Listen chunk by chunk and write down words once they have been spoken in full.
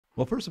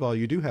Well, first of all,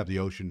 you do have the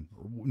ocean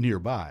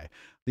nearby.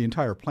 The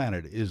entire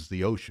planet is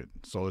the ocean.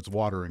 So it's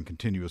water in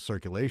continuous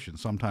circulation,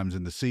 sometimes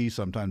in the sea,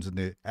 sometimes in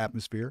the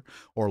atmosphere,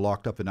 or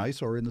locked up in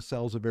ice, or in the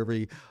cells of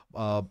every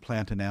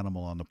plant and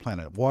animal on the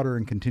planet. Water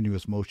in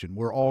continuous motion.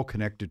 We're all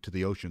connected to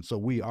the ocean. So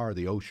we are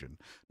the ocean,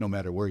 no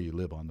matter where you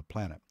live on the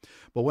planet.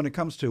 But when it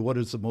comes to what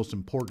is the most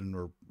important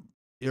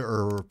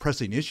or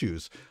pressing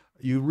issues,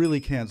 you really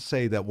can't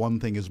say that one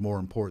thing is more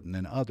important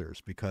than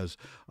others because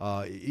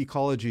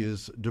ecology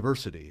is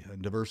diversity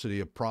and diversity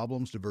of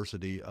problems,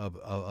 diversity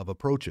of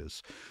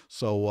approaches.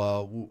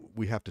 So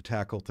we have to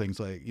tackle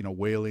things like,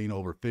 whaling,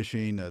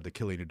 overfishing, the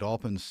killing of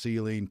dolphins,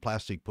 sealing,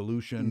 plastic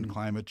pollution,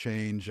 climate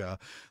change.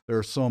 There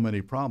are so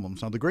many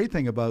problems. Now, the great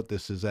thing about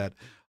this is that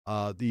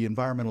the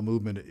environmental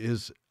movement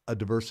is a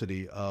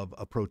diversity of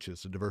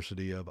approaches, a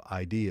diversity of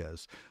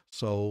ideas.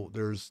 So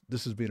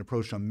this is being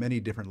approached on many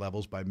different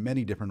levels by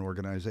many different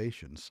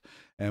organizations.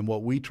 And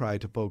what we try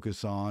to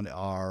focus on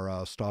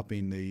are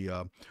stopping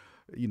the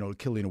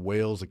killing of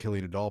whales, the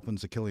killing of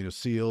dolphins, the killing of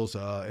seals,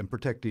 and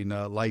protecting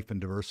life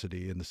and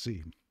diversity in the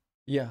sea.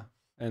 Yeah,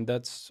 and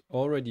that's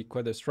already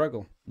quite a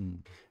struggle.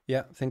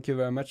 Yeah, thank you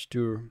very much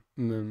to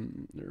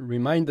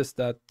remind us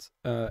that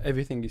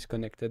everything is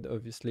connected,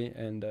 obviously,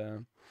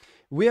 and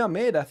we are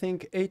made, I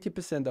think,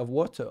 80% of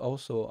water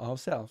also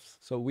ourselves.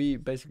 So we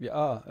basically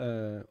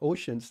are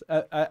oceans.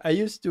 I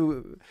used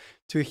to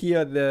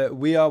hear the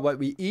we are what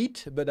we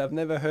eat, but I've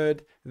never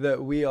heard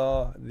that we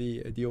are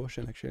the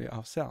ocean actually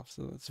ourselves.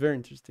 So it's very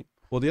interesting.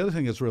 Well, the other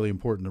thing that's really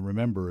important to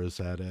remember is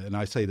that, and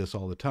I say this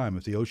all the time,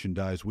 if the ocean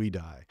dies, we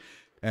die.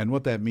 And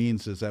what that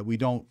means is that we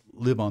don't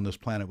live on this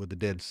planet with the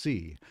Dead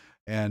Sea.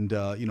 And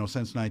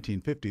since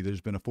 1950,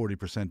 there's been a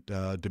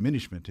 40%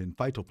 diminishment in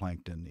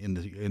phytoplankton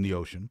in the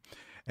ocean.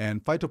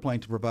 And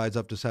phytoplankton provides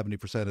up to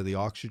 70% of the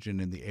oxygen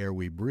in the air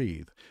we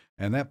breathe.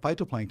 And that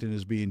phytoplankton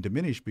is being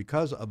diminished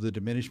because of the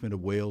diminishment of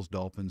whales,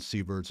 dolphins,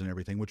 seabirds, and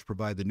everything, which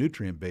provide the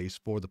nutrient base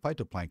for the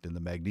phytoplankton, the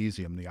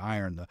magnesium, the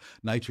iron, the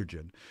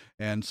nitrogen.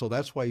 And so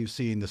that's why you're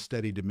seeing the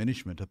steady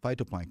diminishment of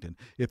phytoplankton.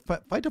 If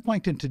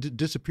phytoplankton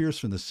disappears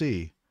from the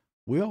sea,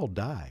 we all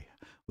die.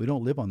 We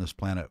don't live on this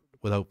planet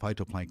without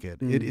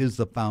phytoplankton. It is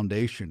the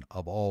foundation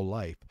of all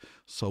life.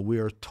 So we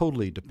are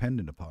totally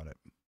dependent upon it.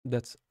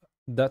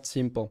 That's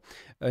simple.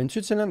 In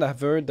Switzerland,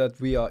 I've heard that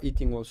we are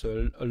eating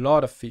also a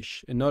lot of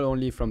fish, and not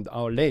only from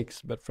our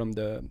lakes, but from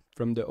the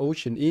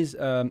ocean. Is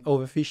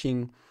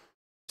overfishing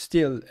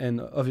still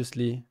and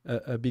obviously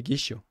a big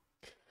issue?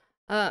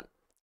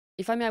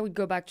 If I may, I would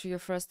go back to your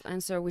first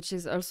answer, which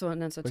is also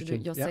an answer to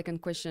your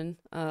second question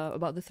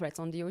about the threats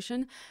on the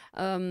ocean.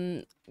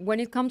 When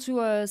it comes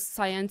to a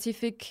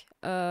scientific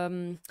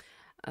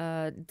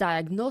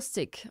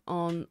diagnostic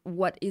on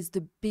what is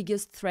the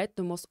biggest threat,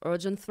 the most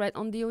urgent threat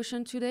on the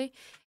ocean today,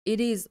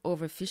 it is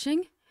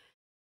overfishing.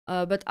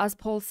 But as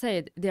Paul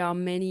said, there are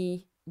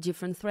many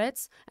different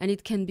threats, and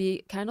it can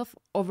be kind of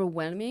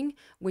overwhelming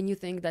when you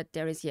think that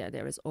there is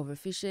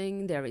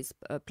overfishing, there is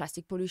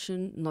plastic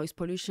pollution, noise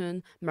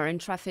pollution, marine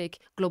traffic,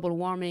 global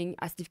warming,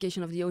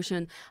 acidification of the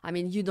ocean. I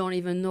mean, you don't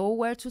even know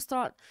where to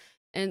start.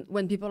 And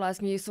when people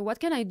ask me, so what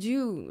can I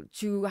do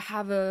to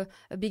have a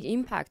big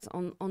impact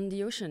on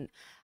the ocean?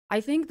 I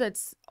think that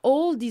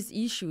all these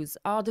issues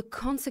are the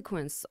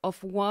consequence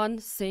of one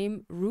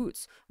same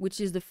root,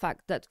 which is the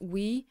fact that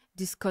we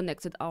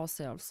disconnected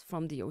ourselves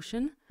from the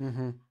ocean,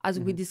 as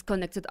we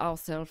disconnected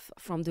ourselves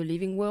from the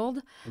living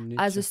world.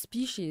 As a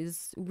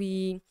species,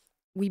 we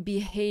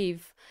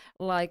behave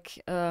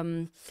like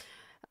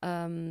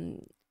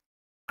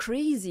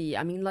crazy.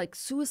 I mean, like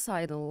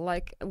suicidal.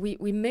 Like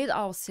we made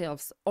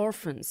ourselves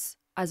orphans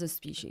as a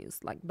species,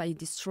 like by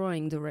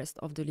destroying the rest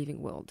of the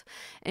living world.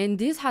 And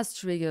this has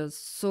triggered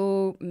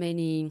so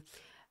many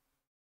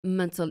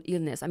mental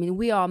illness. I mean,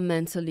 we are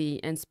mentally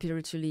and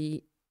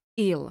spiritually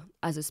ill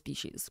as a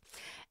species.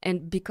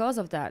 And because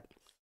of that,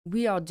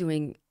 we are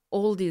doing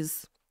all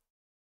these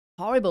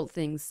horrible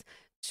things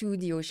to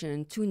the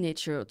ocean, to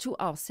nature, to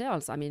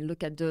ourselves. I mean,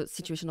 look at the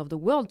situation of the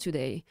world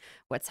today,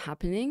 what's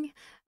happening.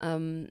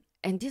 And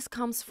this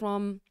comes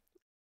from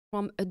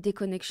a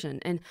disconnection.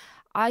 And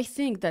I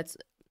think that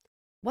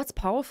what's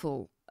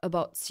powerful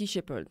about Sea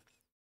Shepherd,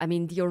 I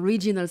mean, the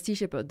original Sea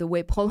Shepherd, the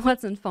way Paul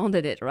Watson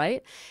founded it,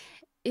 right,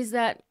 is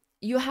that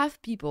you have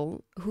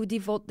people who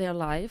devote their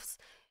lives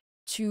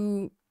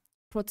to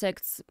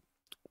protect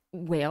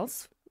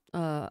whales,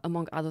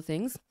 among other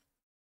things,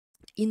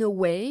 in a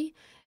way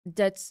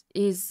that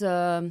is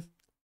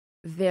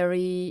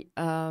very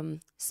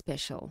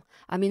special.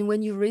 I mean,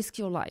 when you risk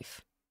your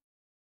life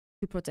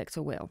to protect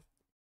a whale,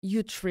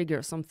 you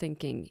trigger some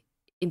thinking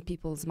in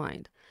people's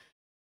mind.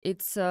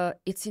 It's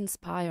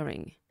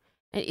inspiring.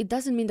 And it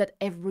doesn't mean that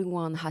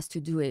everyone has to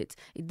do it.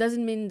 It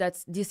doesn't mean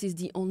that this is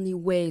the only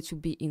way to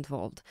be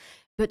involved.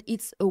 But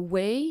it's a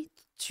way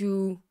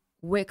to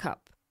wake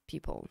up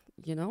people,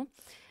 you know?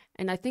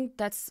 And I think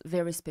that's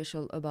very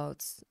special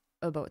about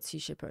Sea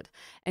Shepherd.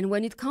 And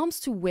when it comes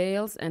to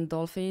whales and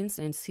dolphins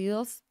and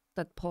seals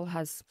that Paul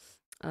has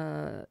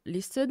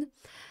listed,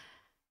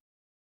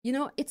 you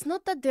know, it's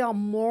not that they are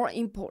more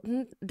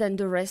important than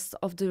the rest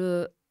of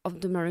the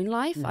of the marine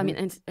life. I mean,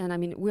 and I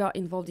mean, we are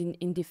involved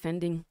in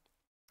defending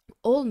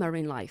all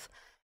marine life.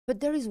 But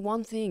there is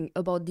one thing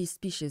about these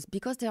species,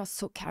 because they are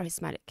so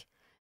charismatic,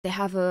 they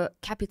have a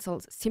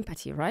capital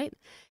sympathy, right?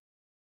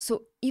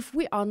 So if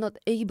we are not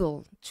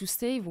able to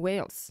save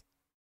whales,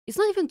 it's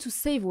not even to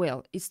save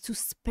whales, it's to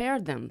spare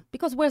them,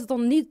 because whales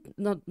don't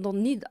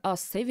need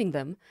us saving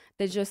them.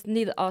 They just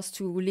need us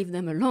to leave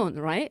them alone,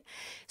 right?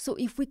 So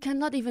if we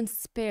cannot even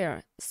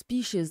spare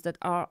species that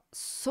are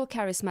so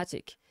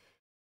charismatic,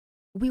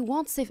 we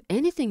won't save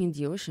anything in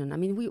the ocean. I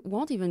mean, we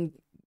won't even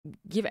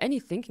give any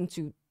thinking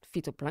to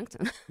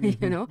phytoplankton,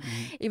 you know,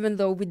 even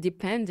though we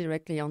depend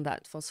directly on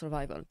that for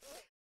survival.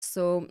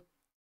 So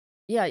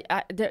yeah,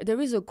 there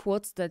is a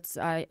quote that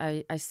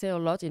I say a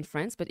lot in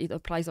France, but it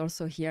applies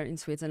also here in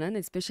Switzerland,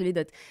 especially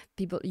that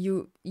people,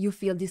 you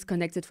feel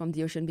disconnected from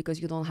the ocean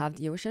because you don't have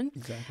the ocean.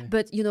 Exactly.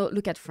 But, you know,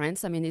 look at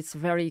France. I mean, it's a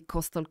very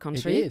coastal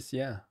country. It is,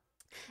 yeah.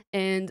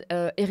 And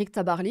Éric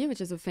Tabarly,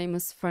 which is a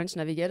famous French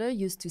navigator,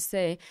 used to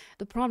say,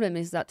 the problem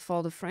is that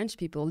for the French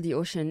people, the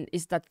ocean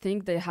is that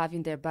thing they have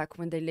in their back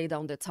when they lay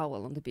down their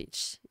towel on the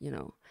beach, you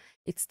know.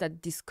 It's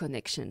that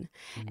disconnection.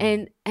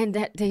 And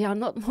that they are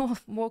not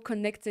more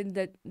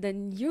connected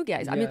than you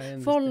guys. Yeah, I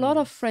mean, for a lot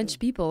of French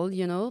people,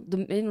 you know, the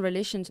main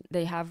relation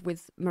they have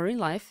with marine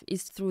life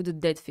is through the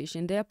dead fish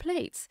in their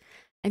plates.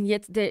 And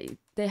yet they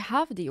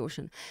have the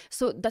ocean.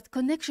 So that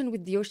connection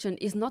with the ocean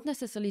is not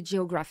necessarily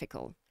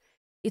geographical.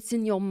 It's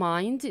in your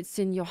mind, it's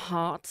in your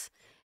heart.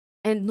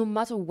 And no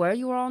matter where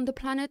you are on the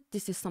planet,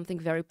 this is something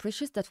very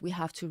precious that we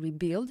have to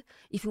rebuild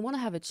if we want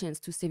to have a chance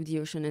to save the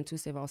ocean and to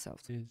save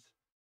ourselves. It is.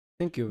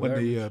 Thank you. When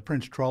the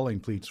French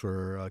trawling fleets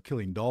were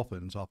killing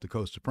dolphins off the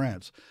coast of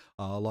France,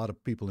 a lot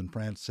of people in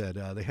France said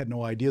they had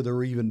no idea there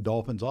were even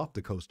dolphins off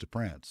the coast of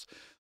France.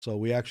 So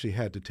we actually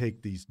had to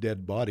take these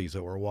dead bodies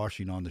that were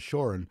washing on the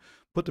shore and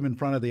put them in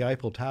front of the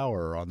Eiffel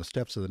Tower or on the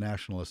steps of the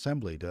National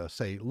Assembly to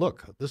say,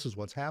 look, this is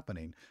what's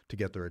happening, to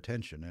get their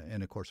attention.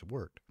 And of course, it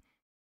worked.